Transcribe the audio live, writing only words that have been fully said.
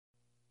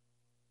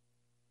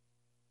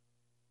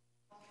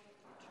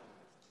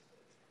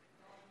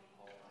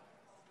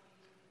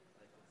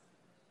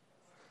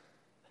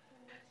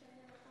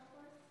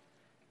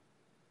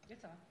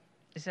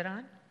Is it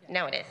on?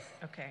 Now it is.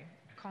 Okay.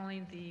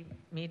 Calling the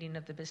meeting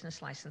of the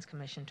Business License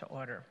Commission to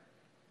order.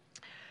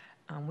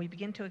 We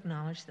begin to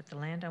acknowledge that the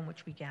land on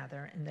which we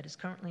gather and that is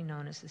currently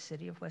known as the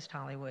City of West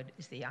Hollywood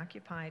is the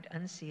occupied,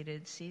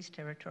 unceded, seized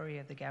territory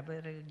of the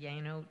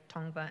Gabrieliano,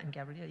 Tongva, and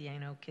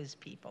Gabrieliano Kiz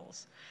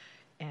peoples.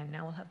 And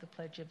now we'll have the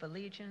Pledge of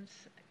Allegiance.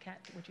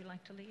 Kat, would you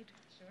like to lead?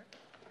 Sure.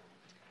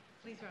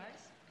 Please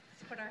rise.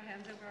 Let's put our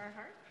hands over our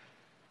heart.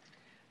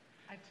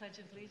 I pledge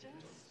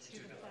allegiance to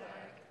the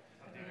flag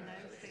of the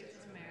United States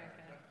of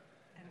America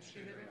and to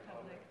the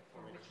republic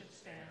for which it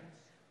stands,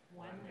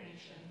 one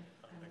nation,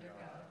 under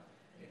God,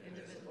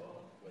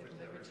 indivisible, with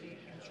liberty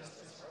and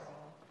justice for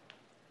all.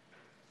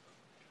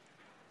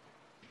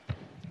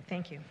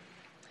 Thank you.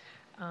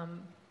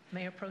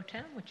 Mayor Pro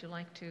Tem, would you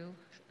like to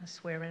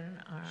swear in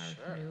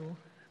our new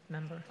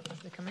member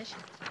of the commission?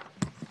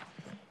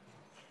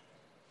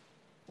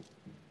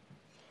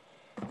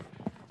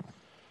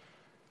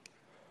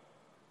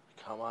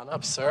 Come on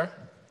up, sir.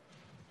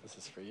 This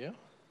is for you.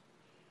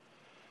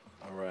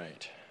 All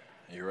right.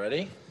 Are you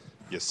ready?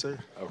 Yes, sir.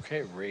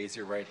 Okay, raise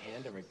your right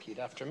hand and repeat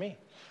after me.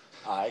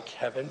 I,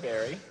 Kevin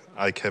Barry,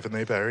 I, Kevin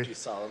A. Barry, do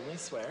solemnly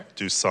swear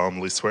do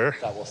solemnly swear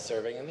that while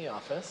serving in the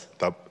office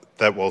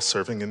that while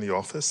serving in the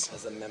office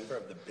as a member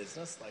of the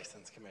Business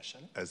License Commission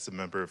as a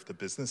member of the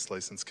Business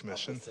License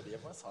Commission of the City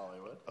of West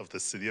Hollywood, of the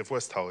City of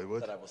West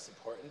Hollywood, that I will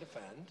support and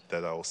defend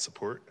that I will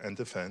support and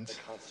defend the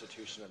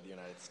Constitution of the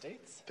United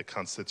States the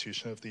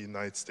Constitution of the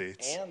United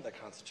States and the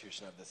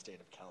Constitution of the State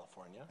of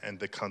California, and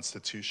the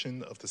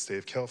Constitution of the State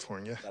of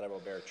California, that I will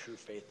bear true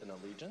faith and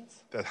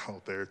allegiance that I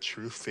will bear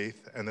true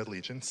faith and to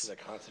allegiance the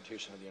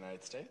Constitution of the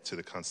United States to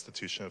the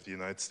Constitution of the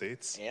United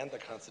States and the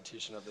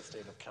Constitution of the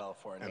State of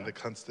California, and the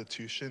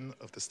Constitution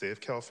of the State of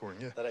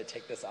California, that I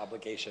take this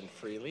obligation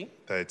freely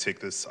that I take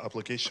this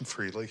obligation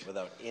freely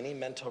without any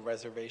mental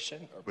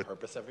reservation or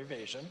purpose of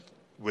evasion,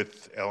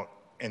 without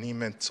any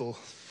mental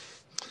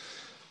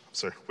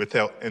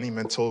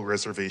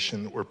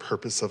reservation or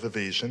purpose of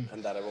evasion,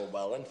 and that I will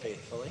well and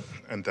faithfully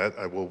and that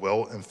I will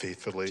well and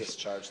faithfully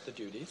discharge the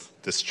duties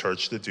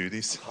discharge the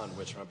duties upon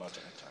which I'm about to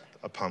enter.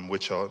 upon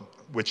which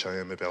I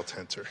am about to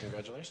enter.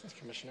 Congratulations,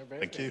 Commissioner Barry.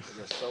 Thank you.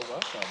 You're so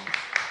welcome.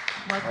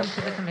 Welcome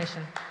to the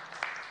commission.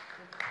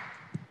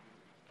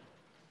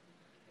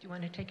 Do you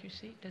want to take your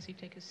seat? Does he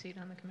take his seat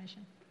on the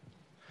commission?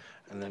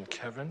 And then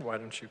Kevin, why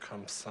don't you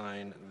come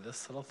sign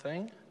this little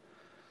thing?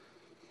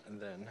 And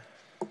then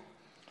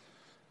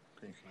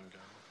you can go.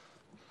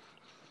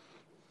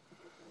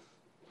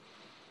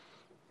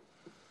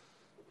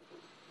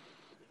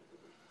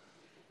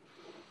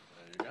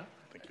 There you go.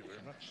 Thank you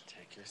very much.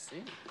 Take your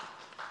seat.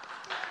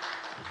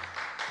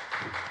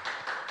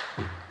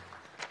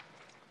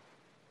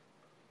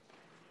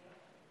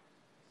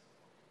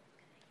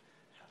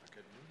 Have a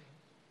good meeting.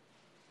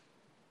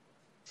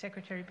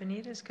 Secretary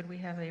Benitez, could we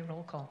have a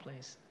roll call,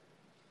 please?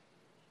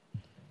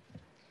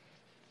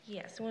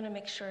 Yes, we want to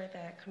make sure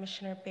that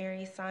Commissioner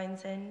Barry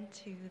signs in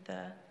to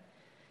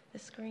the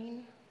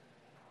screen.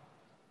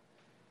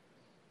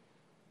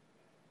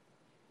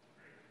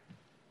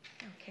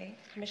 Okay,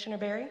 Commissioner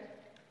Barry?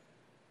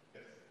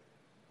 Yes.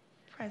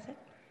 Present.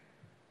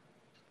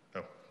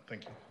 Oh,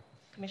 thank you.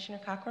 Commissioner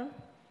Cochran?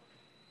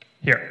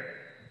 Here.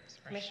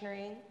 Commissioner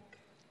Ng?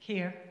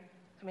 Here.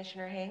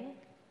 Commissioner Heng?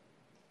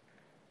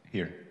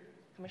 Here.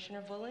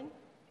 Commissioner Vulin?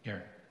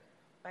 Here.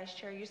 Vice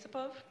Chair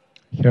Yusupov?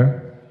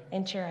 Here.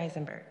 And Chair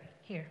Eisenberg.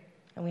 Here.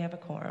 And we have a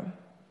quorum.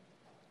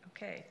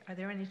 Okay. Are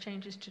there any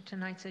changes to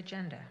tonight's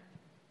agenda?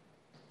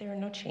 There are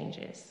no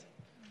changes.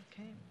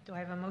 Okay. Do I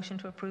have a motion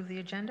to approve the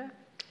agenda?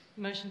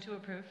 Motion to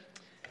approve.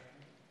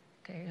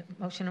 Okay.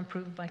 Motion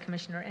approved by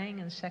Commissioner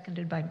Ng and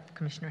seconded by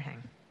Commissioner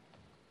Heng.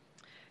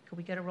 Could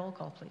we get a roll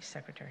call, please,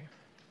 Secretary?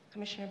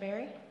 Commissioner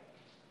Barry?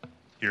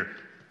 Here.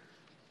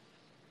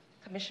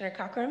 Commissioner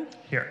Cochran?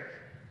 Here.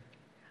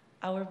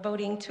 We're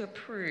voting to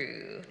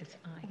approve. It's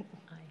aye.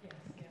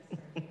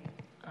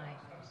 Aye.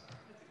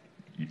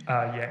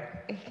 Aye. Yeah.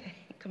 Okay.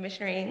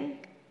 Commissioner Ng?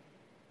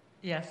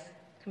 Yes.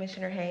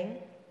 Commissioner Heng?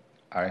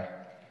 Aye.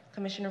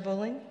 Commissioner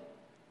Vulin?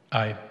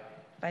 Aye.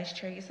 Vice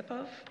Chair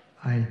Yusupov?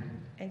 Aye.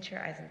 And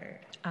Chair Eisenberg.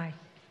 Aye.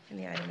 And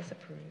the item is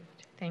approved.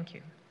 Thank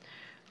you.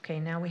 Okay,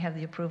 now we have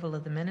the approval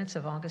of the minutes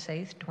of August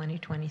 8th,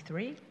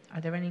 2023.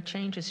 Are there any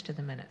changes to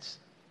the minutes?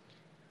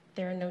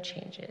 There are no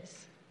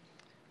changes.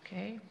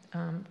 Okay,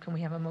 can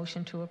we have a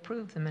motion to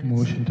approve the minutes?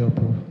 Motion to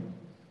approve.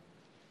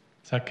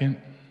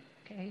 Second.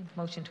 Okay,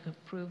 motion to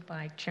approve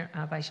by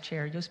Vice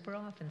Chair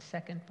Yusperov and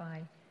second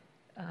by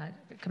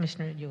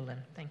Commissioner Yulin.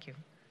 Thank you.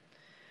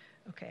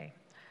 Okay,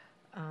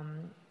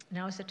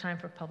 now is the time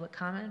for public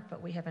comment,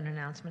 but we have an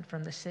announcement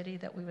from the city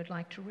that we would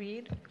like to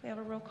read. We have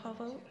a roll call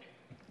vote?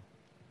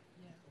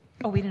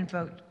 Oh, we didn't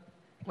vote.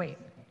 Wait,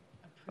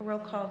 A roll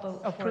call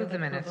vote. for approve the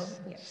minutes.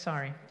 approval. Yes.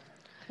 Sorry.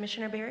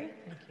 Commissioner Barry?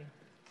 Thank you.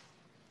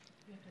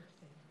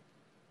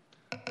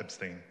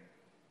 Abstain.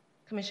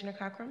 Commissioner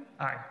Cochran?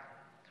 Aye.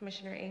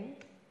 Commissioner Ng?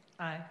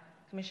 Aye.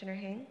 Commissioner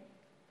Heng?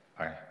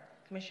 Aye.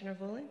 Commissioner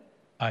Vulin?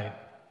 Aye.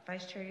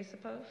 Vice Chair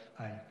Yusupov?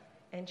 Aye.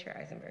 And Chair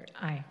Eisenberg.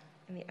 Aye.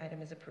 And the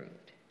item is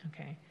approved.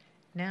 Okay.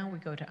 Now we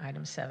go to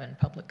item 7,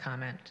 public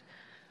comment.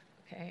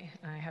 Okay,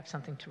 I have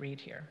something to read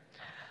here.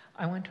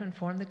 I want to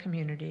inform the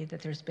community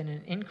that there's been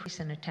an increase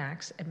in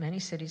attacks at many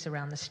cities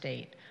around the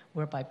state,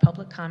 whereby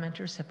public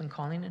commenters have been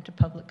calling into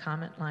public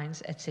comment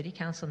lines at city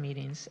council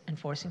meetings and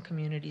forcing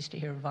communities to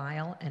hear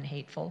vile and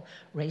hateful,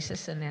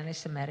 racist and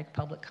anti-Semitic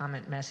public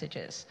comment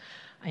messages.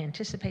 I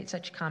anticipate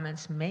such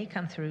comments may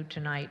come through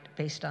tonight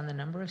based on the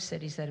number of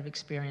cities that have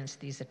experienced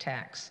these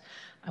attacks.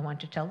 I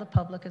want to tell the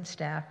public and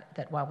staff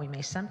that while we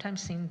may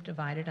sometimes seem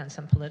divided on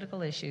some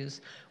political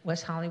issues,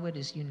 West Hollywood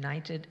is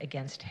united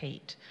against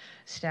hate.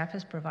 Staff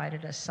has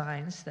provided us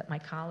signs that my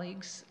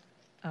colleagues,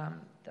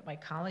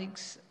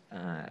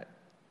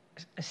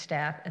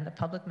 staff and the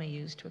public may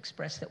use to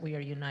express that we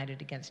are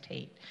united against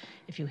hate.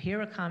 If you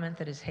hear a comment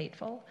that is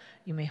hateful,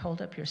 you may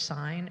hold up your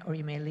sign, or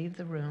you may leave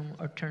the room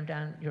or turn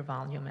down your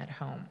volume at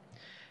home.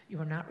 You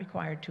are not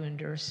required to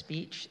endure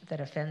speech that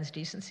offends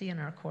decency and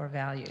our core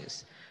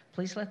values.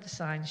 Please let the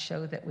signs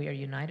show that we are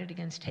united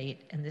against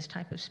hate, and this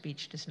type of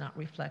speech does not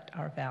reflect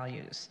our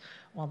values.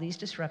 While these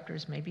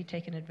disruptors may be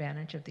taking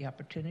advantage of the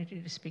opportunity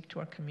to speak to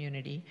our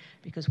community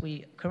because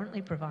we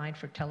currently provide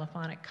for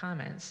telephonic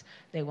comments,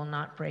 they will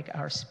not break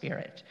our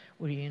spirit.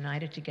 We're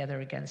united together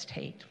against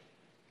hate.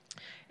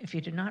 If you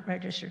did not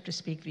register to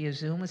speak via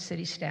Zoom with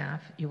city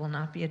staff, you will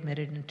not be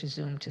admitted into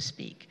Zoom to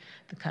speak.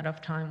 The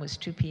cutoff time was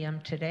 2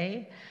 p.m.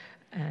 today,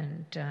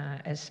 and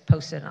as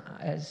posted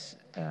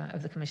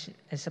of the commission,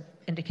 as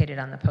indicated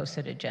on the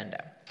posted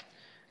agenda.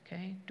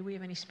 Okay, do we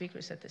have any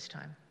speakers at this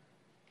time?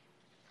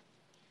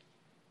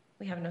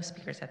 We have no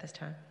speakers at this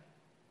time.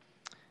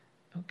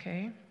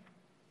 Okay.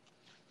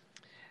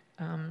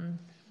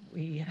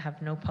 We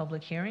have no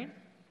public hearing.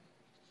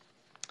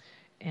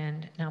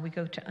 And now we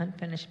go to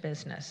unfinished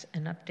business,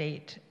 an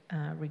update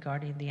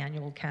regarding the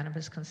annual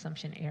Cannabis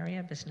Consumption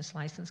Area Business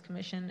License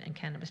Commission and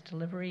cannabis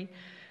delivery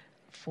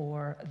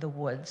for The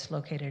Woods,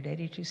 located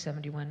at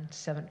 8271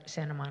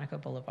 Santa Monica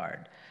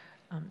Boulevard.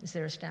 Is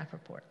there a staff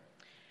report?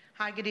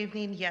 Hi, good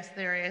evening. Yes,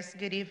 there is.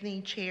 Good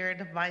evening,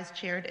 Chaired, Vice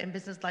Chaired, and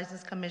Business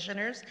License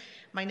Commissioners.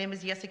 My name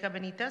is Jessica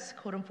Benitez,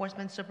 Code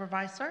Enforcement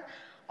Supervisor.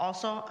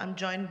 Also, I'm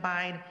joined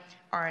by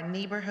our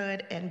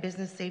Neighborhood and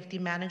Business Safety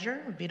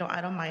Manager, Vito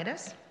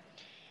Adomaitis.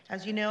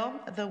 As you know,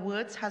 The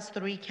Woods has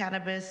 3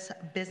 cannabis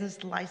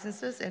business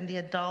licenses and the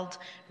adult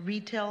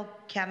retail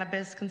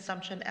cannabis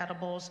consumption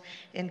edibles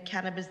and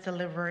cannabis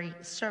delivery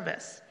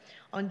service.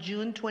 On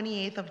June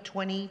 28th of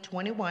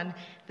 2021,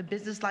 the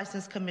Business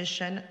License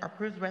Commission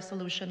approved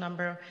resolution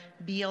number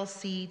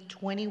BLC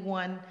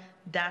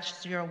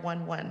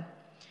 21-011,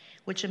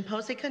 which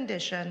imposed a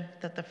condition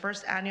that the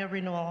first annual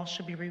renewal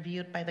should be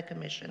reviewed by the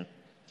Commission.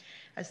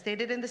 As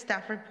stated in the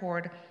staff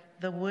report,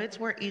 The Woods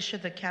were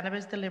issued the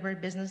Cannabis Delivery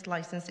Business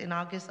License in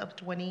August of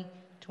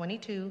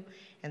 2022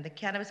 and the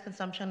Cannabis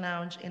Consumption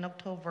Lounge in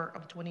October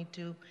of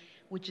 22,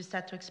 which is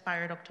set to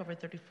expire October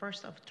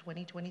 31st of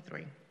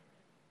 2023.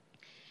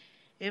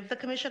 If the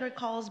Commission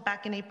recalls,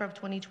 back in April of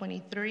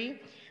 2023,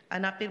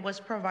 an update was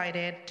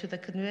provided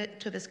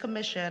to this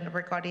Commission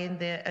regarding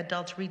the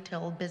adult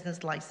retail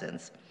business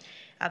license.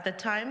 At the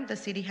time, the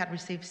city had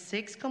received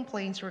 6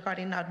 complaints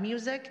regarding loud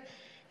music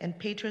and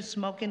patrons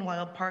smoking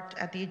while parked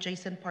at the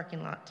adjacent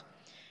parking lot.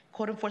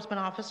 Code enforcement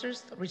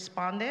officers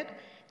responded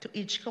to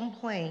each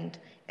complaint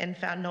and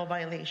found no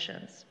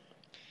violations.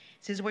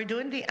 Since we're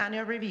doing the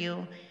annual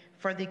review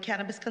for the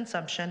cannabis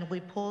consumption, we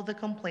pulled the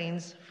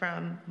complaints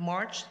from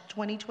March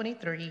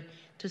 2023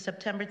 to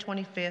September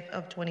 25th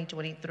of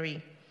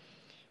 2023.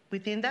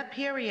 Within that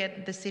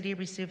period, the city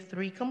received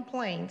 3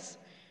 complaints,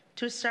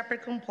 2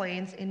 separate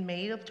complaints in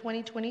May of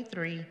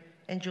 2023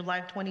 and July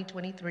of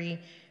 2023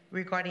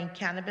 regarding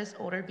cannabis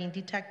odor being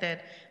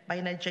detected by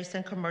an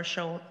adjacent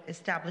commercial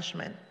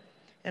establishment,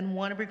 and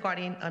 1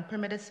 regarding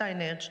unpermitted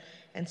signage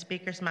and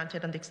speakers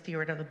mounted on the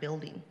exterior of the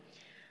building.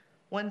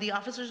 When the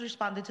officers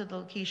responded to the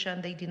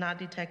location, they did not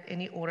detect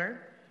any odor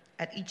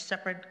at each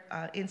separate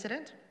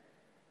incident.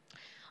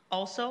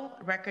 Also,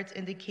 records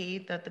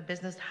indicate that the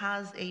business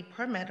has a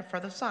permit for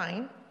the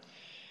sign.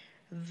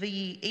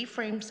 The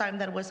A-frame sign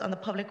that was on the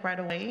public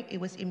right-of-way, it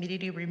was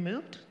immediately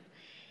removed.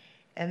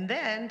 And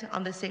then,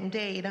 on the same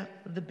day,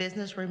 the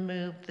business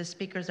removed the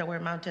speakers that were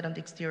mounted on the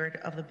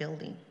exterior of the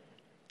building.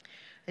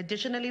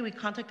 Additionally, we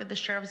contacted the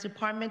Sheriff's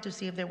Department to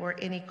see if there were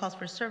any calls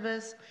for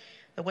service.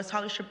 The West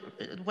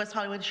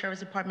Hollywood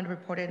Sheriff's Department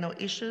reported no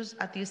issues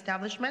at the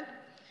establishment.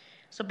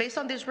 So based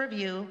on this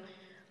review,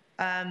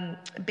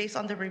 based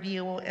on the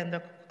review and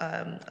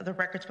the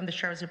records from the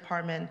Sheriff's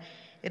Department,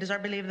 it is our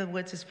belief that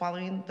Woods is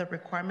following the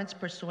requirements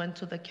pursuant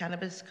to the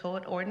Cannabis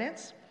Code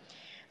Ordinance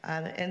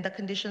and the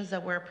conditions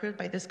that were approved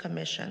by this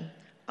commission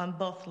on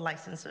both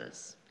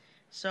licenses.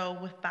 So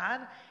with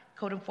that,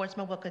 Code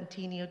Enforcement will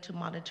continue to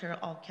monitor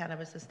all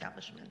cannabis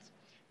establishments.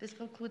 This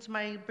concludes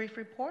my brief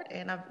report,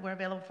 and we're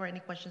available for any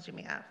questions you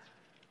may have.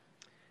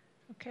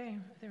 Okay,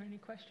 are there any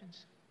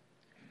questions?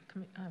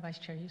 Vice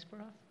Chair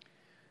Yusbaroff?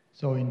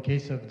 So in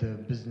case of the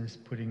business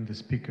putting the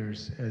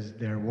speakers as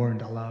they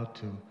weren't allowed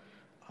to,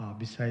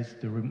 besides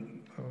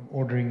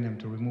ordering them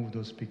to remove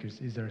those speakers,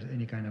 is there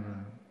any kind of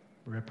a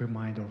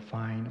reprimand or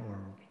fine or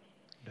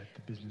that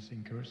the business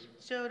incurs?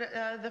 So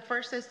the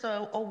first is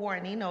a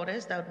warning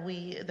notice that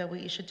we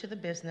issued to the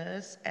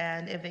business,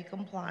 and if they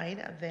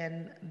complied,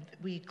 then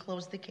we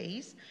close the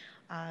case.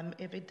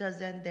 If it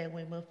doesn't, then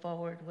we move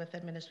forward with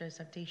administrative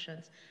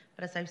citations.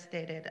 But as I've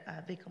stated,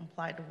 they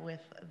complied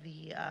with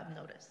the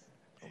notice.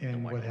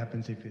 And what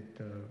happens if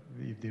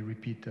they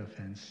repeat the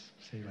offense,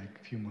 say like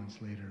a few months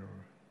later,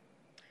 or?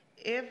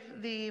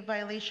 If the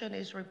violation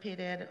is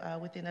repeated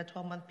within a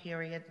 12-month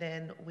period,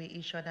 then we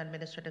issue an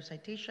administrative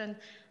citation.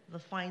 The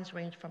fines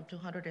range from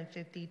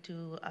 $250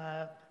 to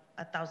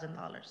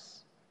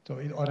 $1,000. So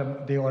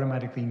they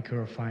automatically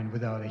incur a fine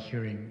without a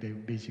hearing. They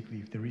basically,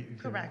 if they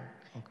Correct.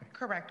 Okay.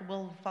 Correct.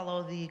 We'll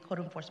follow the code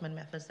enforcement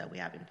methods that we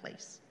have in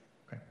place.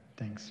 Okay.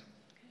 Thanks.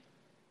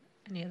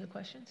 Any other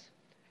questions?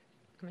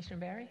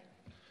 Commissioner Barry?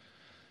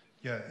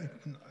 Yeah,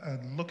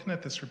 looking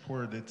at this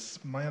report,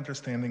 it's my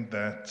understanding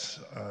that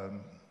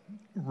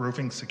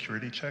roving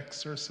security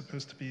checks are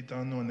supposed to be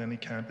done on any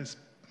cannabis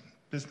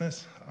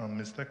business.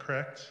 Is that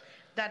correct?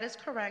 That is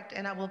correct,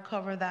 and I will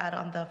cover that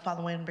on the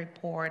following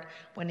report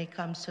when it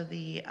comes to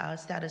the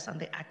status on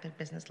the active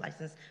business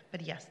license.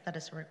 But yes, that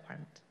is a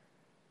requirement.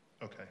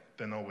 Okay,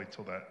 then I'll wait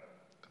till that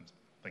comes.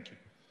 Thank you.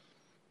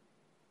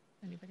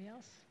 Anybody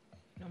else?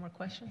 No more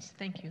questions?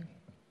 Thank you.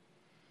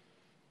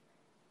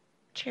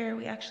 Chair,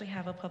 we actually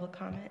have a public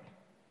comment.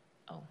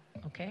 Oh,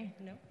 okay,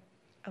 No?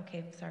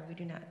 Okay, sorry, we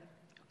do not.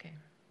 okay.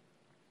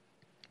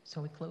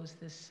 So we close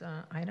this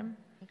item.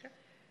 Okay.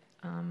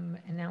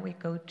 And now we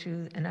go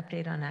to an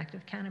update on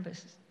active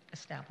cannabis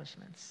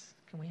establishments.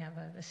 Can we have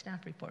a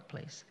staff report,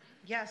 please?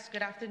 Yes,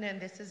 good afternoon.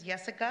 This is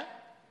Jessica.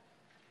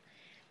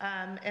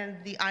 And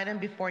the item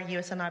before you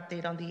is an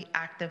update on the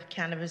active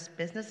cannabis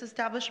business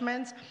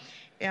establishments.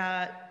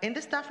 In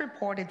the staff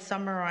report, it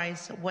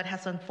summarized what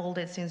has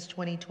unfolded since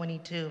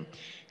 2022.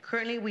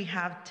 Currently, we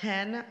have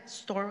 10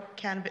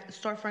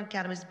 storefront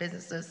cannabis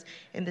businesses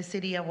in the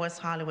city of West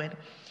Hollywood.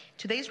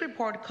 Today's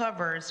report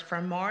covers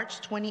from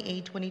March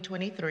 28,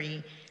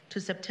 2023 to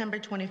September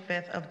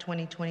 25th of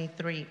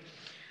 2023.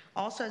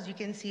 Also, as you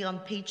can see on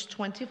page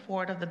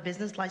 24 of the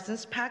business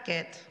license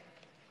packet,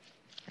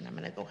 and I'm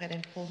going to go ahead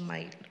and pull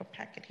my little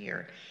packet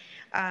here.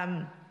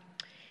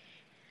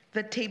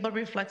 The table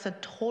reflects a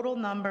total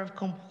number of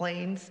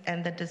complaints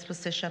and the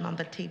disposition on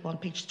the table on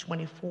page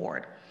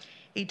 24.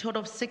 A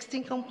total of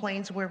 16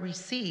 complaints were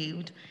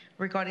received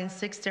regarding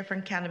 6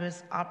 different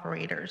cannabis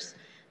operators.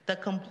 The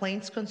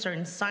complaints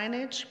concern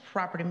signage,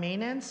 property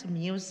maintenance,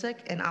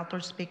 music, and outdoor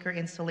speaker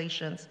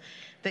installations.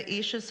 The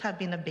issues have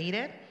been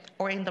abated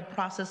or in the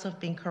process of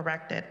being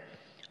corrected.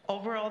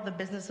 Overall, the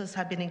businesses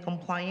have been in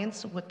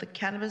compliance with the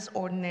cannabis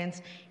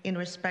ordinance in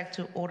respect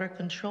to odor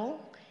control,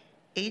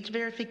 age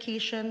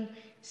verification,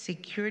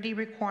 security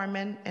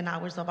requirement, and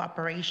hours of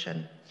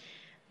operation.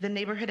 The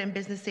Neighborhood and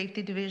Business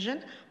Safety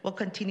Division will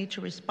continue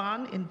to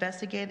respond,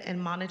 investigate, and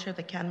monitor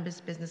the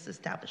cannabis business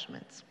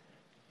establishments.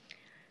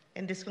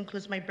 And this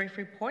concludes my brief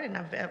report, and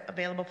I'm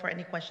available for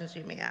any questions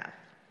you may have.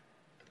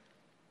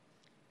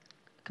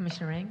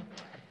 Commissioner Rang?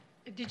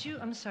 Did you,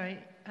 I'm sorry,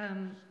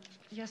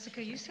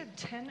 Jessica, you said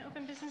 10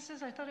 open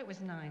businesses? I thought it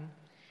was 9.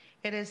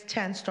 It is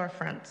 10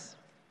 storefronts.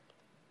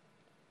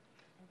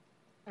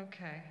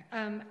 Okay.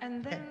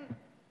 And then,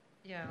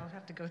 yeah, I'll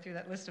have to go through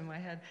that list in my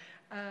head.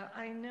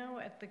 I know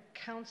at the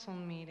council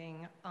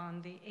meeting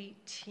on the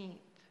 18th,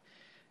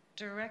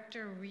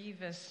 Director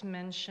Rivas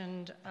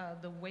mentioned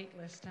the wait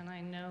list, and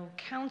I know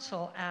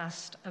council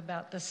asked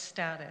about the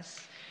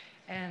status,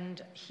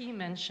 and he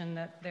mentioned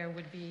that there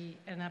would be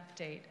an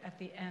update at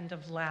the end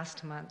of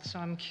last month. So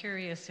I'm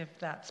curious if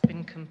that's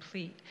been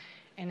complete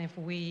and if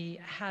we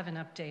have an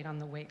update on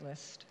the wait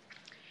list.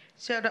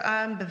 So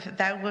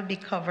that would be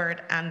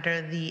covered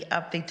under the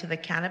update to the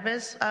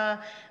cannabis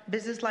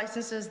business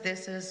licenses.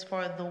 This is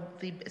for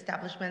the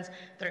establishments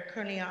that are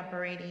currently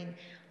operating.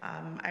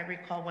 I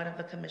recall one of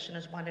the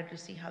commissioners wanted to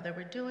see how they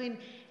were doing,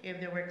 if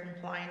they were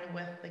complying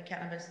with the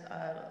cannabis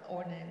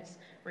ordinance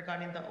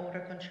regarding the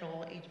odor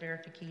control, age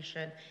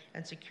verification,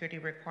 and security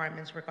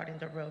requirements regarding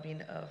the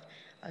roving of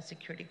a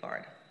security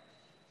guard.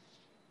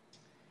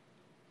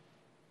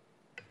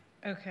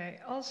 Okay.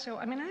 Also,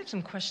 I have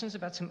some questions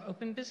about some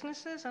open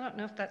businesses. I don't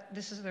know if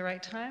this is the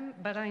right time,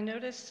 but I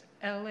noticed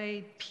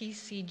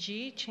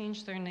LAPCG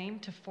changed their name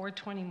to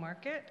 420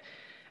 Market,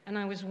 and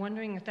I was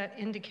wondering if that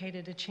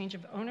indicated a change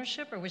of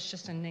ownership or was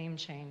just a name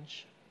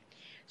change.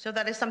 So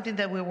that is something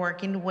that we're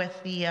working with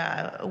the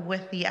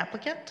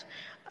applicant.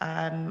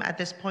 At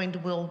this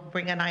point, we'll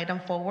bring an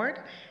item forward,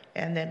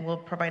 and then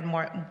we'll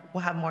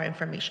have more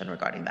information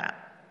regarding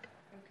that.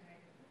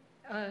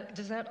 Okay.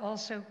 Does that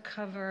also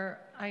cover,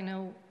 I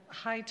know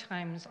High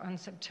Times on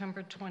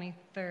September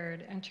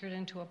 23rd entered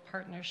into a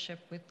partnership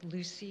with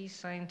Lucy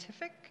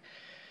Scientific.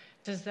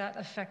 Does that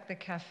affect the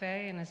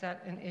cafe, and is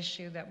that an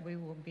issue that we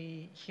will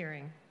be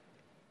hearing?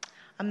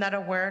 I'm not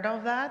aware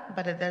of that,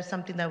 but there's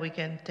something that we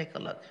can take a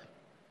look.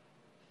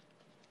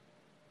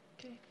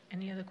 Okay,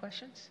 any other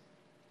questions?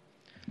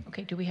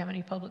 Okay, do we have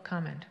any public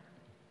comment?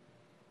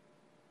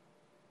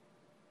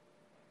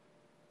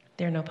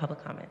 There are no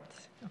public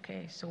comments.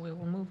 Okay, so we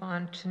will move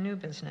on to new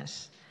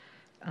business.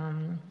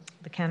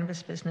 the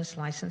cannabis business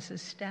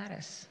licenses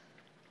status.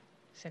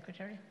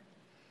 Secretary?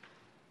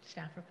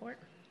 Staff report?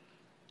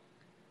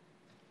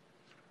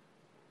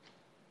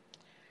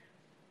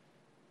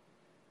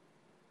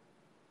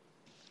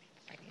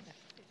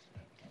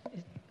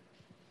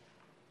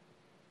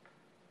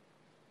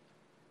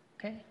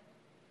 Okay.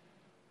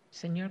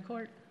 Senior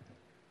Court?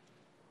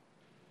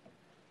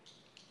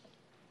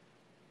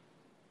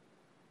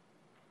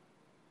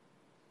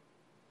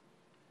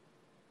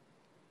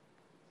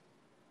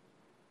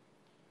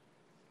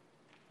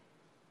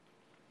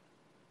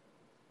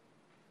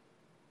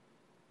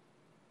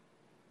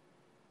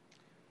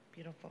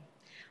 Beautiful.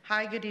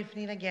 Hi, good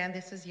evening again.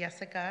 This is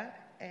Jessica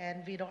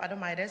and Vito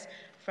Adamaitis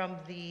from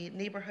the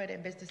Neighborhood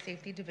and Business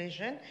Safety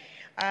Division.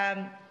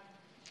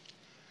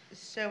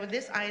 So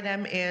this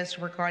item is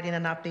regarding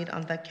an update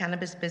on the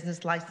cannabis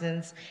business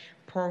license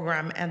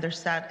program and their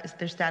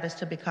status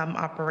to become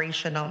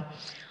operational.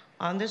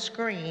 On the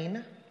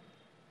screen,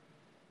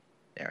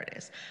 there it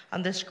is.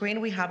 On the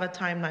screen, we have a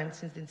timeline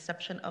since the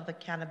inception of the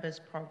cannabis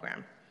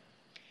program.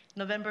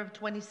 November of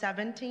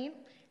 2017,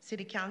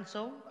 City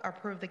Council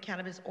approved the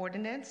cannabis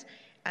ordinance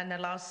and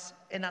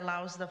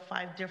allows the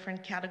 5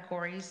 different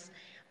categories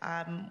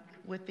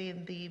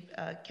within the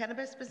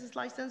cannabis business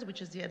license,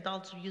 which is the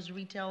adult use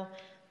retail,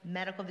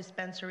 medical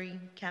dispensary,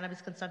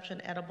 cannabis consumption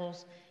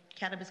edibles,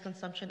 cannabis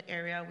consumption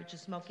area, which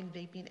is smoking,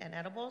 vaping, and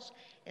edibles,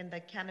 and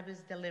the cannabis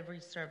delivery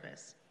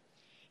service.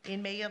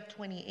 In May of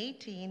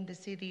 2018, the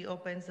city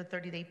opens the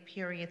 30-day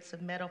period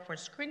submittal for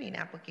screening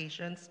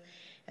applications.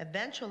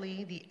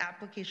 Eventually, the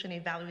application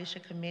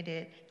evaluation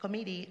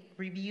committee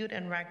reviewed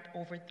and ranked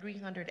over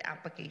 300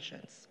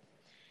 applications.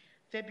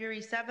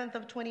 February 7th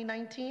of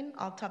 2019,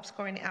 all top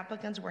scoring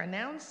applicants were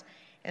announced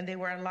and they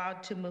were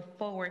allowed to move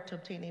forward to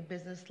obtain a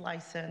business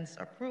license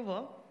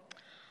approval.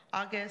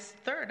 August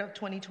 3rd of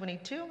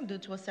 2022, due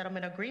to a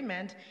settlement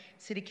agreement,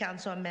 City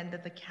Council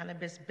amended the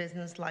cannabis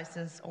business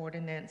license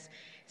ordinance.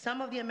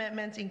 Some of the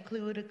amendments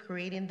include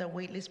creating the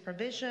waitlist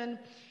provision.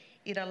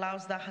 It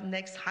allows the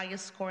next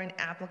highest scoring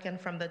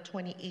applicant from the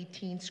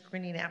 2018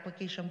 screening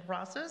application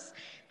process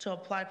to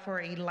apply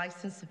for a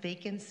license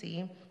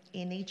vacancy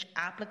in each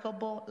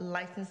applicable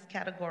license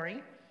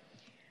category.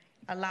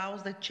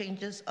 Allows the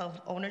changes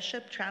of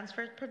ownership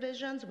transfer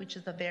provisions, which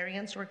is the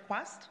variance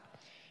request.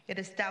 It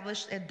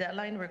established a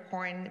deadline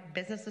requiring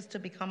businesses to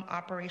become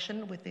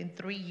operational within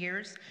 3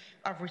 years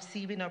of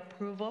receiving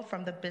approval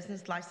from the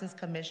Business License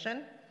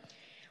Commission.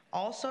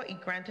 Also, it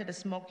granted a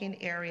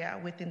smoking area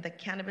within the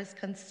cannabis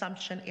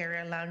consumption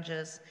area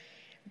lounges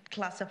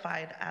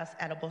classified as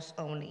edibles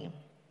only.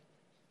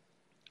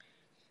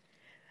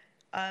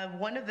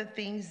 One of the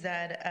things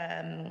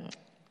that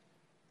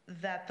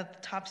the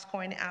top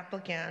scoring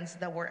applicants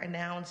that were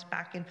announced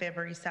back in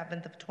February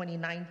 7th of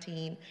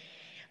 2019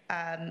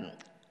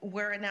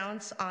 were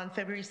announced on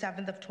February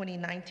 7th of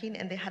 2019,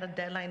 and they had a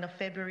deadline of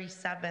February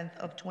 7th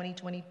of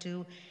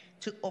 2022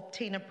 to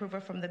obtain approval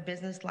from the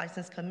Business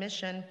License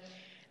Commission.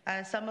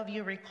 Some of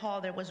you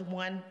recall there was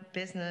one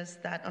business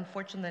that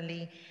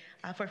unfortunately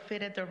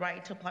forfeited the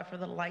right to apply for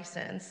the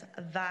license.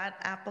 That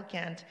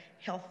applicant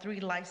held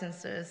 3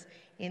 licenses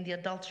in the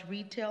adult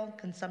retail,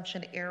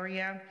 consumption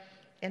area,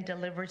 and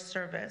delivery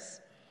service,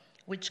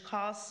 which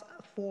caused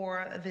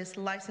for these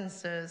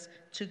licenses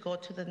to go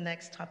to the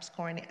next top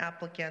scoring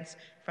applicants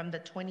from the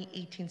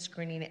 2018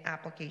 screening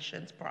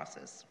applications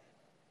process.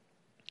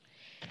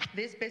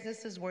 These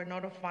businesses were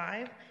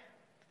notified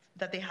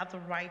that they have the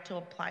right to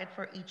apply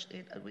for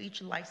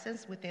each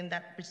license within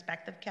that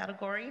respective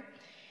category,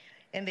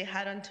 and they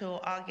had until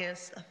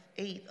August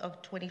 8th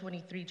of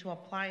 2023 to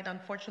apply.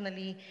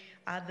 Unfortunately,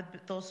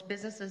 those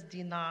businesses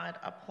did not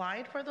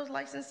apply for those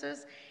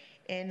licenses,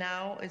 and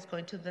now it's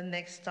going to the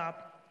next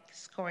top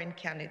scoring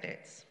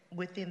candidates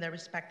within their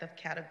respective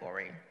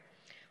category.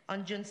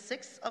 On June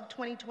 6th of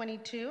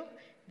 2022,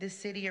 the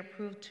city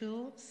approved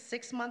 2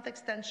 6-month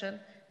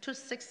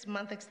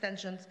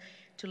extensions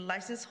to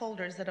license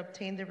holders that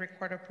obtained the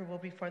required approval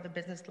before the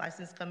Business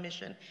License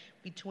Commission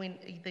between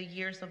the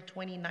years of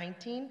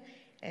 2019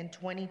 and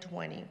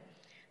 2020.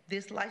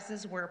 These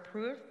licenses were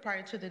approved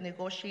prior to the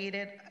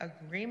negotiated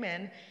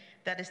agreement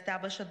that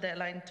established a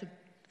deadline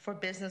for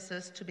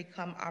businesses to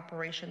become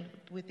operational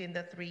within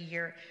the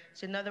 3-year.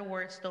 So in other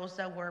words, those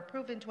that were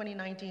approved in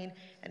 2019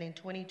 and in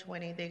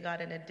 2020, they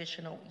got an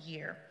additional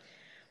year.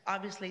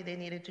 Obviously, they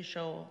needed to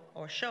show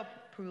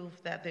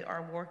proof that they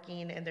are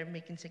working and they're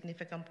making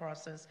significant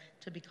progress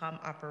to become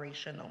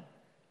operational.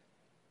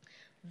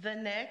 The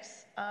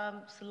next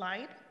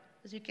slide,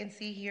 as you can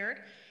see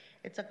here,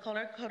 it's a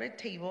color-coded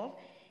table.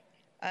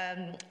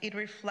 It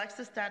reflects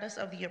the status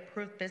of the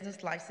approved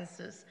business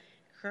licenses.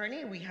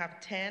 Currently, we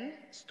have 10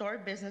 store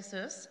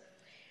businesses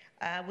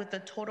with a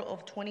total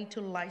of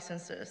 22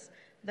 licenses.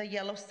 The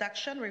yellow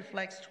section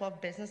reflects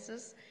 12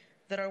 businesses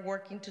that are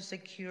working to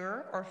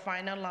secure or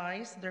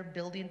finalize their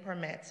building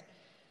permits,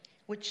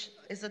 which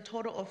is a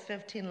total of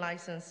 15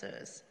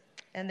 licenses.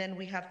 And then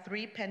we have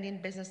 3 pending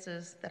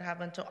businesses that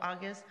have until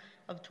August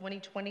of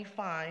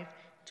 2025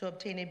 to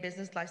obtain a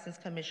Business License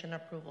Commission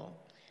approval.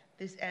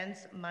 This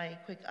ends my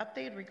quick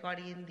update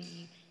regarding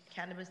the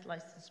cannabis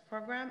license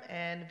program,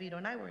 and Vito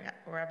and I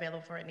were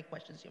available for any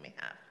questions you may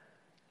have.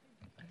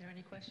 Are there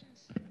any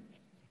questions?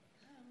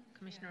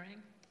 Commissioner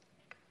Eng?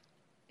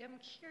 I'm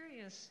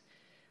curious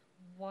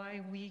why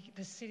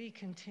the city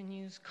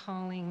continues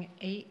calling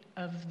 8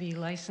 of the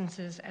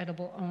licenses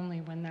edible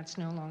only when that's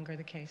no longer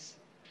the case.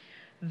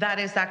 That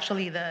is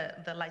actually the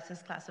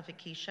license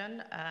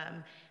classification.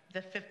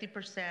 The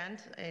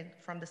 50%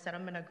 from the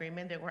settlement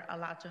agreement, they were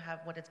allowed to have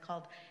what is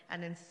called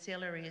an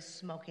ancillary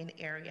smoking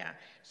area.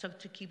 So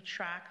to keep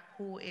track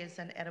who is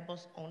an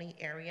edibles only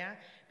area,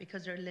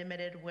 because they're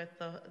limited with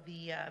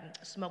the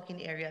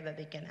smoking area that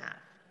they can have.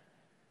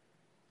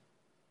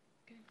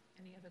 Okay.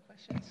 Any other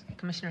questions?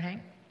 Commissioner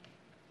Hang?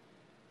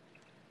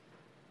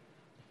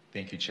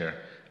 Thank you,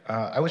 Chair.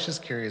 I was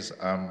just curious,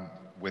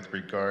 with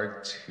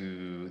regard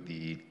to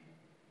the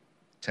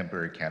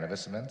temporary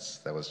cannabis events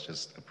that was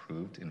just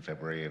approved in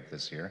February of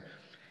this year,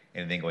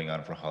 anything going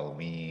on for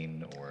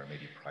Halloween or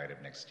maybe Pride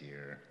of next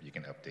year, you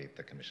can update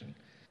the commission.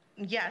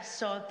 Yes,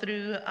 so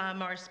through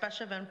our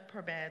special event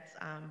permits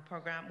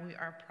program, we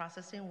are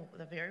processing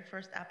the very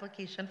first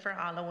application for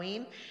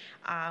Halloween.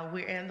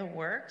 We're in the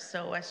works,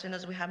 so as soon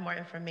as we have more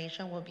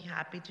information, we'll be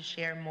happy to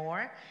share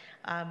more.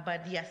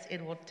 But yes,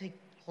 it will take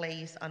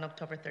place on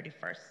October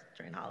 31st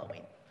during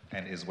Halloween.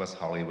 And is West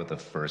Hollywood the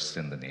first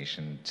in the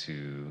nation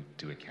to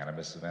do a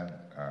cannabis event,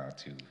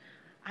 to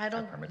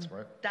have permits for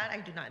it? That I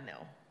do not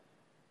know.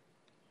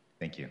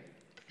 Thank you.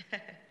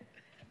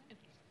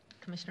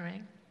 Commissioner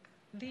Eng?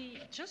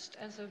 Just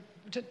as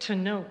to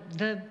note,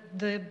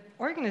 the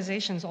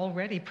organization's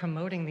already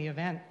promoting the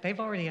event. They've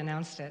already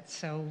announced it,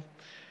 so.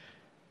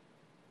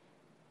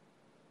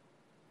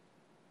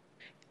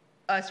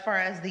 As far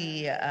as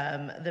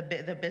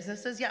the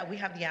businesses, yeah, we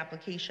have the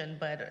application,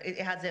 but it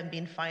hasn't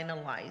been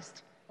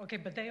finalized. Okay,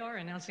 but they are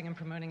announcing and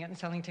promoting it and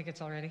selling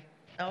tickets already.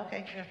 Oh,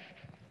 okay. Yeah.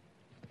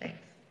 Thanks.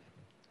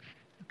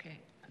 Okay.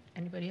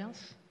 Anybody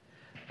else?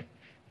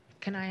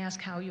 Can I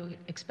ask how you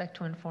expect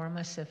to inform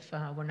us if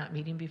we're not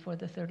meeting before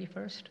the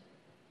 31st?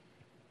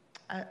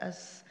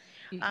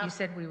 You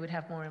said we would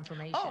have more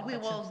information. Oh, we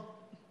will,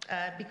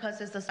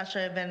 because it's a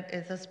special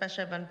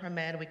event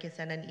permit, we can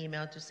send an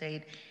email to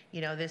say,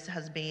 this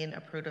has been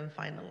approved and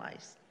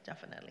finalized,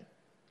 definitely.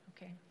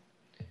 Okay.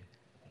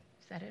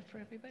 Is that it for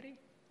everybody?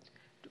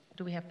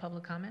 Do we have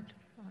public comment?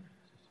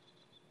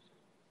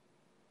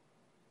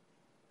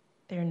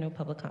 There are no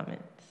public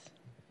comments.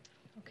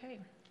 Okay.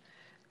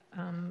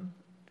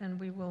 Then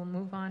we will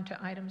move on to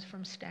items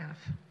from staff.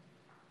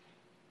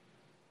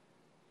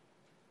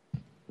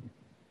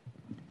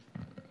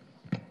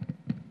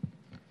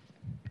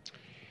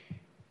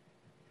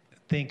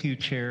 Thank you,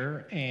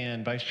 Chair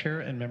and Vice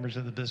Chair and members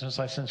of the Business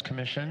License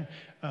Commission.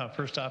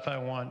 First off, I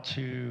want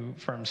to,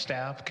 from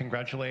staff,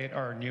 congratulate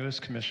our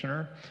newest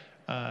commissioner,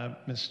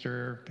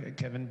 Mr.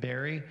 Kevin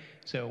Berry.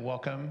 So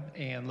welcome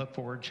and look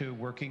forward to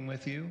working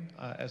with you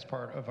as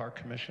part of our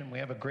commission. We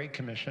have a great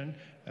commission,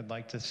 I'd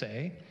like to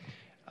say.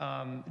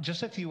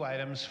 Just a few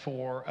items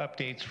for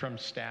updates from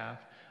staff.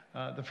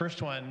 The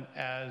first one,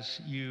 as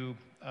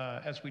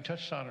we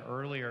touched on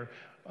earlier,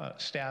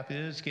 staff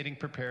is getting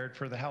prepared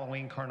for the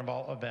Halloween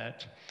Carnival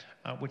event,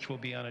 which will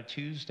be on a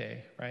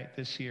Tuesday, right,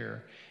 this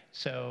year.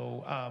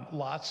 So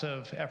lots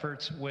of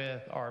efforts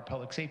with our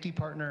public safety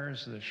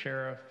partners, the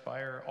sheriff,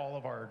 fire, all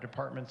of our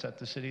departments at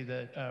the city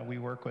that we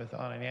work with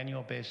on an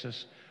annual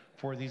basis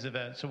for these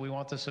events. So we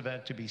want this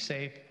event to be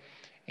safe.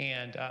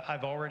 And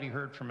I've already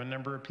heard from a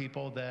number of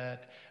people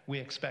that we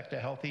expect a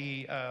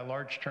healthy,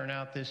 large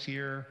turnout this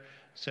year.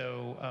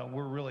 So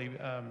we're really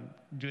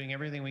doing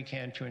everything we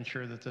can to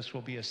ensure that this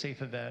will be a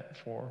safe event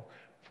for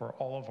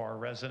all of our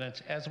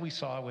residents, as we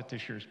saw with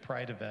this year's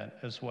Pride event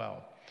as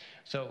well.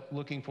 So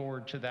looking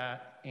forward to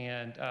that.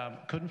 And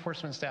code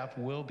enforcement staff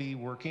will be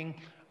working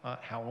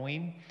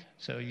Halloween.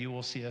 So you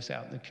will see us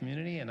out in the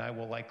community, and I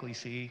will likely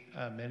see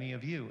many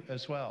of you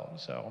as well.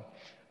 So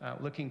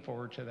looking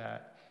forward to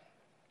that.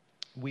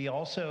 We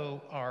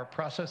also are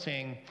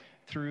processing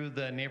through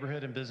the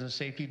Neighborhood and Business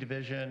Safety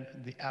Division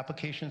the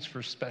applications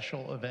for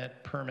special event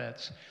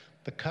permits.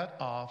 The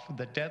cutoff,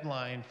 the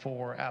deadline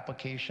for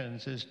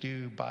applications is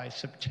due by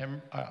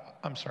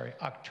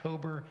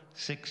October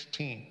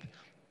 16th.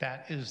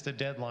 That is the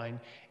deadline.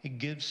 It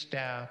gives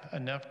staff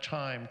enough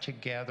time to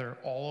gather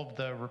all of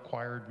the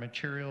required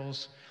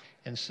materials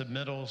and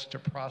submittals to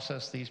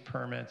process these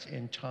permits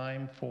in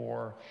time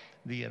for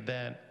the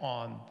event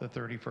on the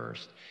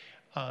 31st.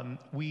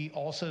 We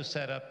also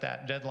set up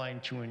that deadline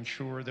to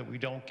ensure that we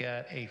don't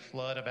get a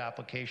flood of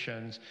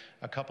applications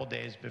a couple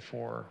days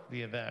before the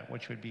event,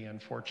 which would be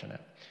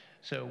unfortunate.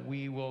 So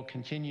we will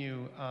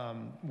continue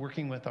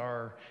working with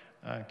our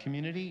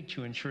community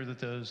to ensure that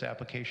those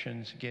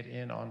applications get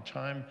in on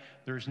time.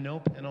 There's no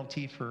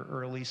penalty for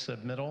early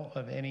submittal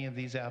of any of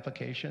these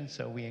applications,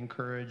 so we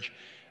encourage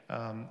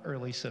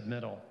early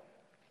submittal.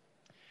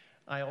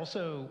 I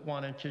also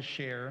wanted to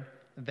share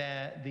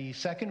that the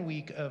second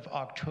week of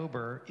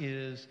October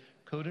is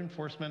Code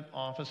Enforcement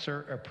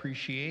Officer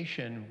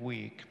Appreciation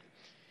Week.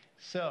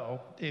 So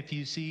if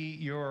you see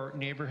your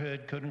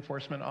neighborhood code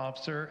enforcement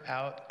officer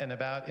out and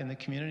about in the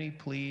community,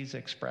 please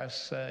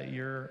express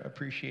your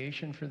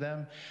appreciation for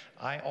them.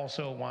 I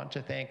also want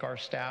to thank our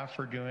staff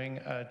for doing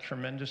a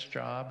tremendous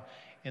job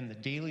in the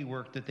daily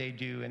work that they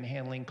do in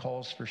handling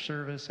calls for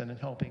service and in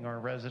helping our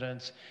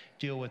residents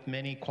deal with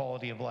many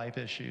quality of life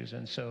issues.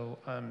 And so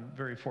I'm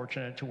very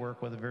fortunate to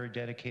work with a very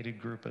dedicated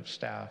group of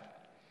staff.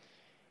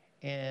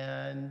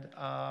 And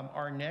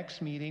our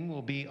next meeting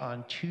will be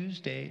on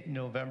Tuesday,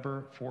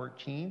 November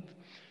 14th.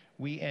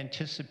 We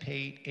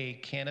anticipate a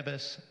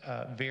cannabis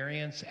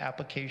variance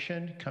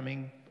application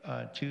coming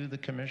to the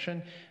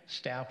commission.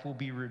 Staff will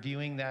be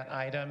reviewing that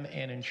item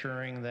and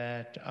ensuring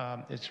that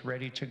it's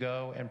ready to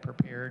go and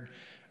prepared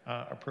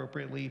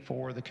appropriately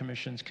for the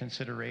commission's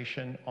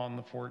consideration on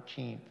the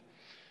 14th.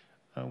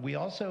 We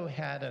also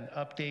had an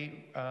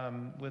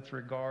update with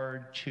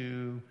regard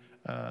to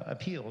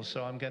appeals,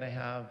 so I'm going to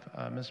have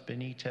Ms.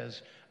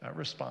 Benitez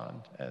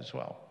respond as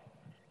well.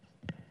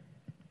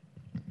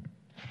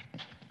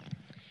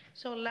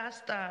 So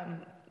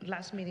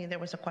last meeting, there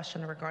was a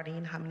question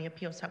regarding how many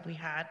appeals have we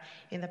had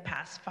in the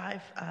past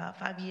five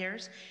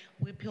years.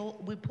 We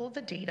pulled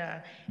the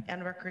data,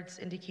 and records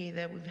indicate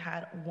that we've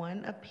had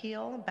one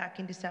appeal back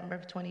in December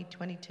of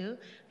 2022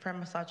 from a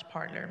massage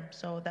parlor.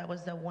 So that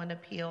was the one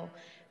appeal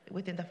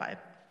within the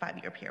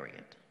five-year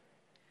period.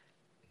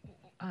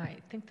 I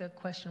think the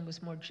question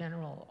was more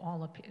general,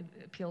 all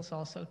appeals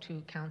also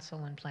to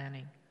council and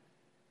planning.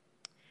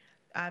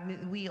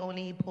 We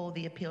only pull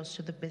the appeals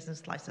to the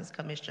Business License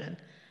Commission.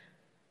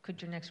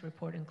 Could your next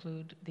report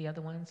include the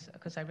other ones?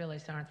 Because I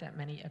realize there aren't that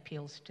many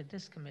appeals to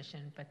this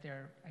commission, but there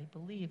are, I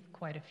believe,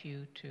 quite a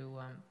few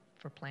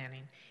for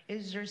planning.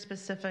 Is there a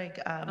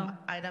specific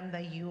item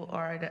that you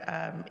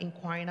are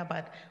inquiring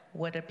about,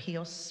 what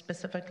appeals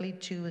specifically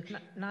to?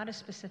 Not a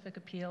specific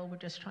appeal. We're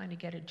just trying to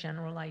get a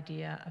general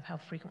idea of how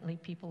frequently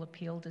people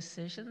appeal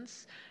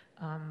decisions.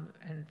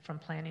 And from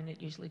planning, it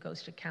usually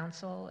goes to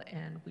council,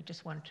 and we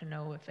just wanted to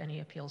know if any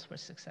appeals were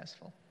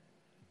successful.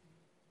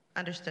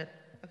 Understood.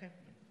 Okay.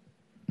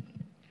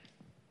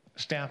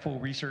 Staff will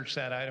research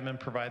that item and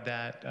provide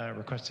that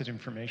requested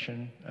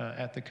information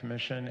at the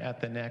commission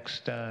at the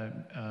next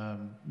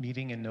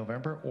meeting in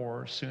November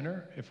or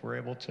sooner if we're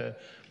able to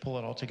pull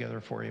it all together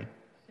for you.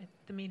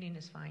 The meeting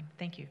is fine.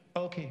 Thank you.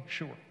 Okay,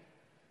 sure.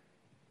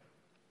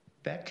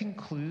 That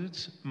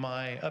concludes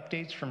my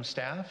updates from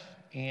staff,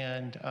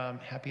 and I'm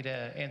happy to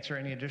answer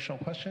any additional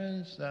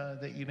questions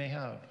that you may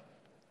have.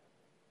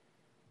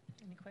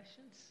 Any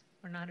questions?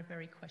 We're not a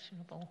very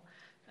questionable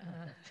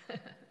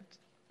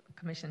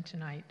commission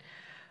tonight.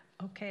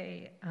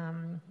 Okay,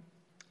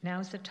 now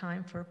is the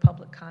time for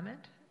public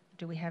comment.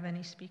 Do we have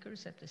any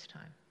speakers at this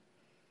time?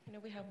 I know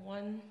we have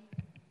one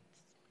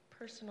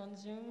person on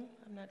Zoom.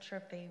 I'm not sure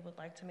if they would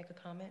like to make a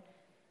comment.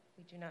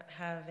 We do not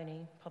have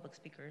any public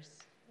speakers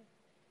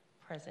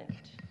present.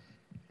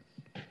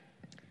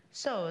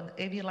 So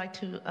if you'd like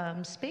to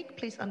speak,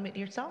 please unmute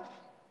yourself.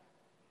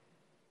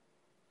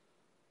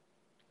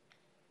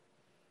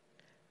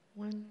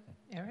 One.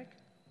 Eric?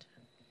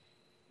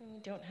 We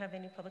don't have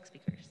any public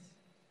speakers.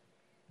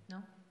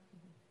 No?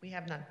 We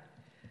have none.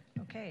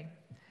 Okay.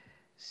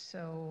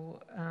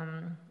 So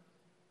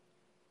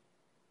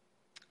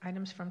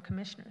items from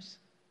commissioners.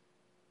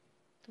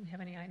 Do we have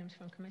any items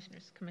from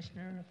commissioners?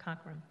 Commissioner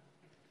Cochran.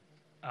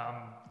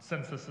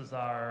 Since this is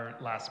our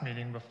last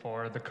meeting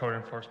before the Code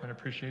Enforcement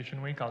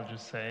Appreciation Week, I'll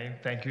just say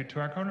thank you to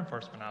our code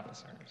enforcement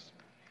officers.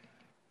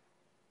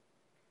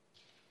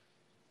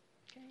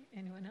 Okay,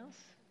 anyone else?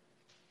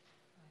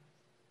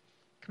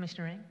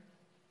 Commissioner Eng?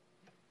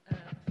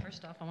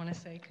 First off, I want to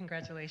say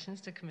congratulations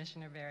to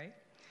Commissioner Berry.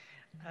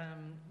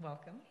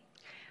 Welcome.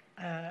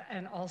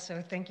 And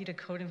also thank you to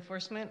Code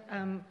Enforcement.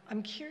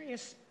 I'm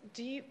curious,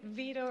 do you,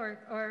 Vito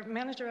or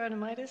Manager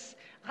Adamitis,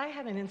 I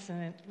had an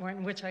incident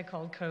in which I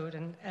called code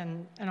and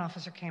an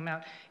officer came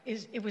out.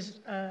 It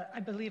was, I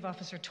believe,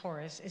 Officer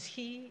Torres. Is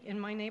he in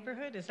my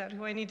neighborhood? Is that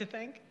who I need to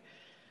thank?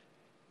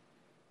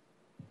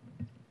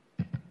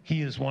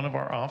 He is one of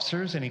our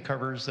officers, and he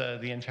covers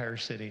the entire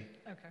city.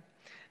 Okay.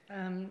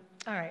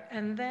 All right,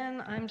 and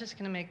then I'm just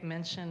going to make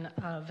mention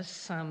of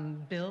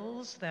some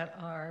bills that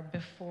are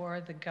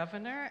before the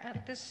governor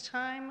at this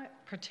time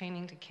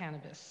pertaining to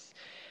cannabis.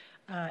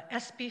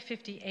 SB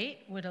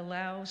 58 would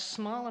allow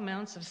small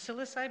amounts of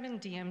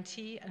psilocybin,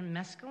 DMT, and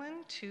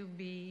mescaline to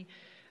be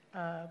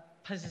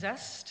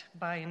possessed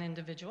by an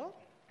individual.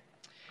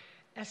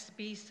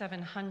 SB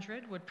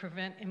 700 would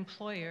prevent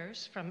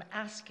employers from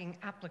asking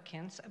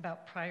applicants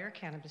about prior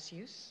cannabis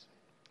use.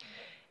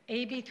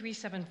 AB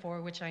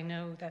 374, which I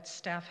know that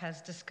staff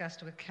has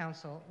discussed with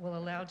council, will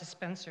allow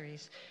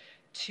dispensaries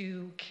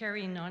to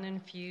carry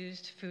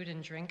non-infused food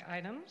and drink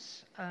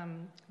items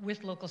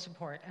with local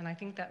support. And I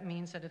think that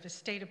means that if the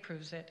state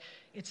approves it,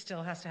 it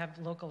still has to have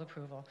local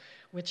approval,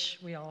 which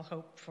we all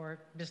hope for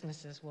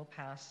businesses will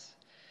pass.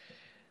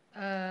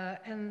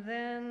 And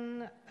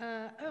then,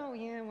 oh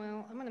yeah,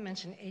 well, I'm going to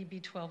mention AB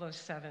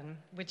 1207,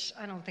 which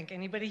I don't think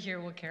anybody here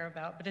will care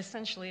about, but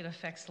essentially it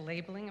affects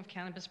labeling of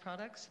cannabis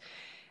products.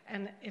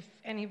 And if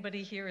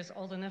anybody here is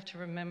old enough to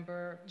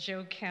remember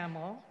Joe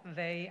Camel,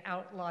 they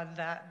outlawed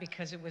that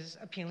because it was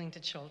appealing to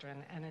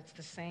children. And it's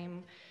the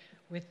same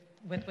with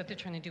what they're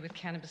trying to do with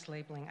cannabis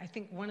labeling. I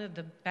think one of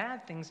the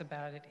bad things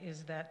about it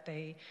is that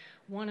they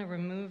want to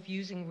remove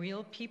using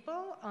real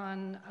people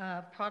on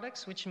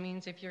products, which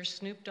means if you're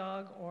Snoop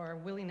Dogg or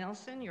Willie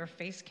Nelson, your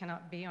face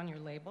cannot be on your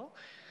label.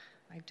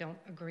 I don't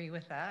agree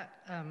with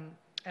that.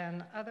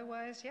 And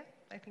otherwise, yeah,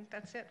 I think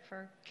that's it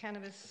for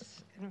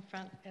cannabis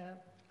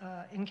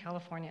in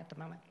California at the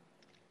moment.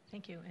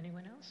 Thank you.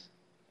 Anyone else?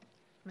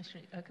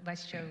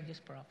 Vice Chair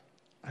Yusperov.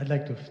 I'd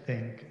like to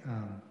thank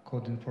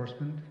code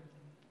enforcement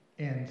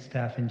and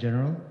staff in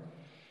general,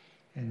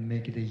 and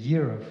make it a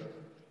year of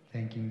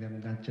thanking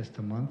them, not just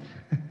a month.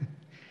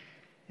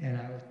 And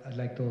I'd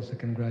like to also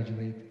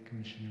congratulate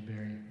Commissioner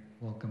Berry.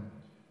 Welcome.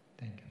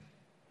 Thank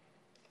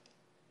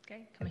you.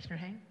 Okay, Commissioner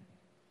Hang.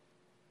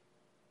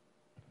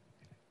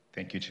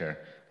 Thank you,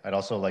 Chair. I'd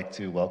also like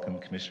to welcome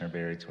Commissioner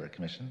Berry to our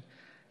commission.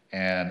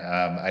 And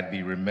I'd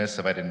be remiss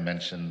if I didn't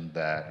mention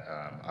that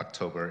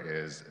October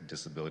is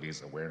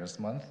Disabilities Awareness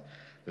Month.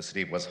 The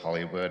City of West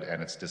Hollywood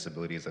and its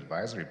Disabilities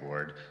Advisory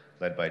Board,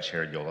 led by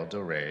Chair Yola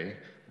Doré,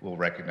 will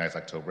recognize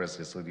October as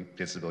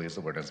Disabilities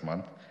Awareness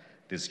Month.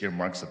 This year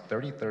marks the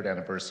 33rd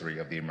anniversary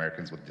of the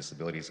Americans with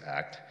Disabilities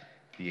Act.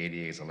 The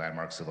ADA is a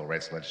landmark civil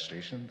rights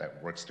legislation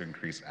that works to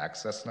increase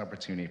access and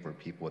opportunity for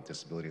people with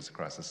disabilities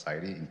across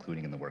society,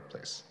 including in the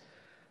workplace.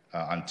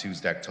 On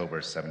Tuesday,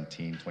 October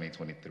 17,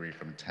 2023,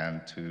 from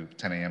 10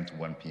 a.m. to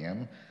 1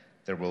 p.m.,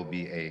 there will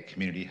be a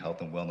community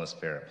health and wellness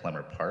fair at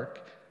Plummer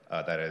Park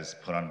that is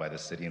put on by the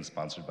city and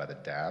sponsored by the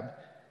DAB.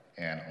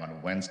 And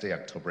on Wednesday,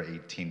 October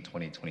 18,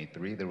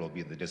 2023, there will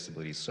be the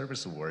Disability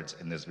Service Awards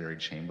in this very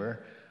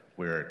chamber,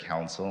 where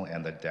Council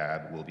and the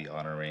DAB will be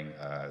honoring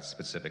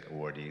specific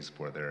awardees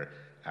for their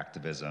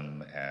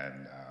activism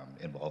and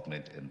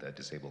involvement in the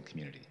disabled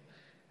community.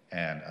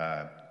 And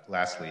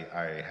lastly,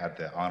 I had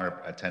the honor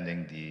of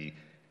attending the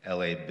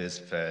LA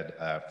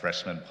BizFed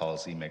Freshman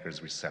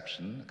Policymakers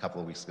Reception a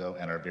couple of weeks ago,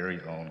 and our very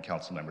own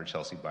council member,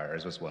 Chelsea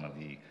Byers, was one of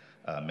the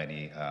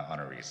many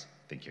honorees.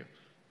 Thank you.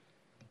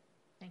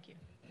 Thank you.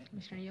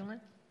 Commissioner Yulin?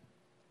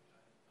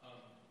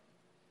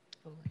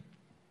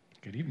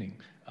 Good evening.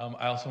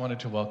 I also wanted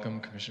to welcome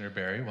Commissioner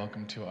Berry.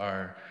 Welcome to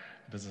our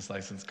Business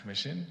License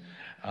Commission.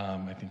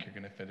 I think you're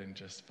going to fit in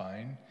just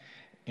fine.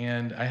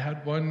 And I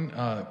had one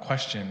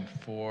question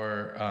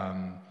for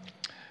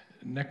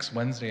next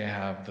Wednesday. I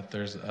have that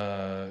there's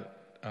a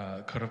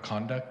code of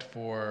conduct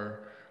for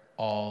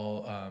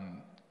all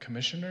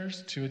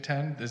commissioners to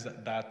attend.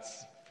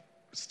 That's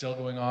still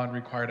going on,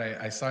 required?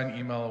 I saw an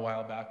email a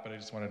while back, but I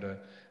just wanted to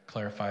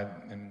clarify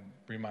and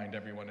remind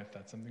everyone if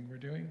that's something we're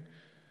doing.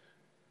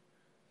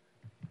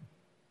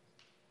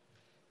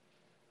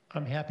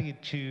 I'm happy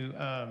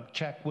to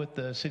check with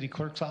the city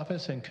clerk's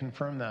office and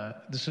confirm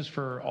that. This is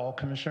for all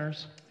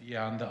commissioners?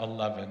 Yeah, on the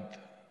 11th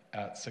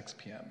at 6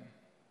 p.m.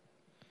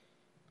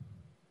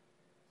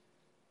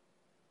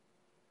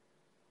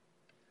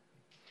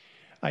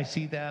 I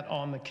see that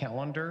on the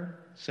calendar.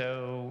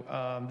 So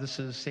this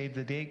is Save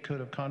the Date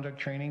Code of Conduct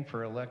training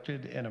for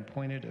elected and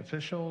appointed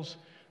officials.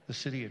 The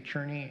city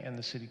attorney and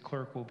the city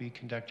clerk will be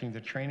conducting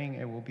the training.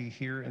 It will be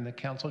here in the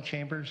council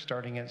chamber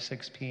starting at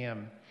 6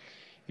 p.m.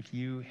 If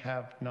you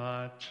have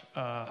not,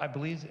 I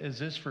believe, is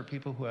this for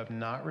people who have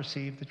not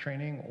received the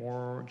training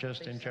or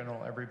just in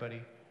general,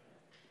 everybody?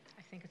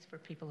 I think it's for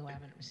people who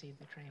haven't received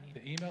the training.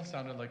 The email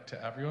sounded like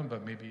to everyone,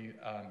 but maybe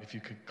if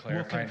you could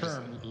clarify and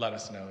just let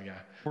us know, yeah.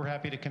 We're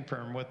happy to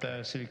confirm with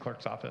the city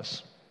clerk's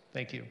office.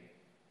 Thank you.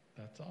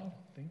 That's all.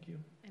 Thank you.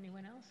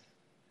 Anyone else?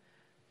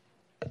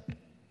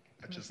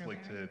 I'd just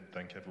like to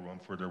thank everyone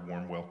for their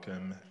warm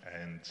welcome,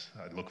 and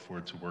I look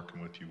forward to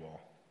working with you all.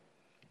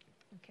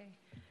 Okay.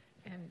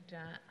 And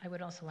I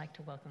would also like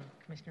to welcome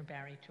Commissioner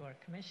Barry to our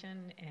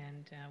commission,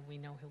 and we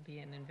know he'll be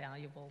an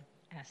invaluable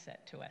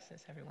asset to us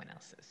as everyone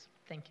else is.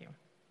 Thank you.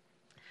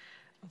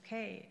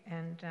 Okay,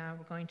 and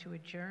we're going to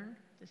adjourn.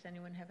 Does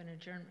anyone have an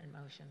adjournment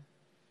motion?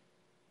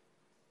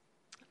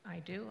 I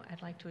do.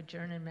 I'd like to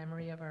adjourn in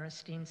memory of our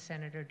esteemed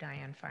Senator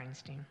Dianne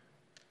Feinstein.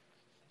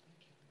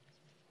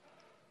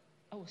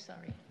 Oh,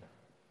 sorry.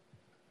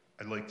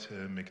 I'd like to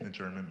make an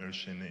adjournment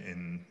motion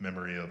in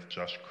memory of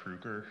Josh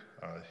Kruger.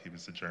 He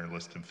was a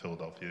journalist in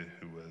Philadelphia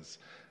who was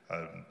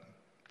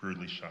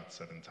brutally shot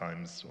 7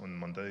 times on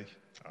Monday,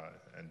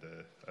 and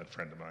a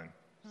friend of mine.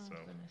 Oh, so,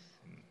 goodness.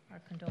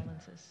 Our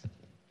condolences.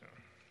 Yeah.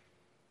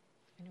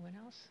 Anyone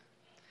else?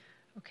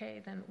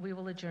 Okay, then we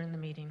will adjourn the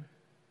meeting.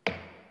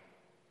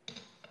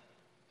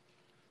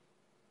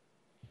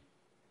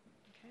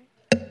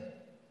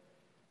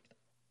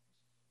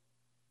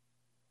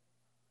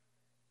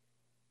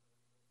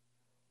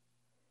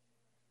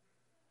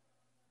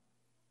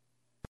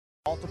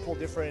 Multiple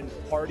different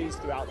parties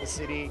throughout the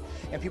city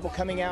and people coming out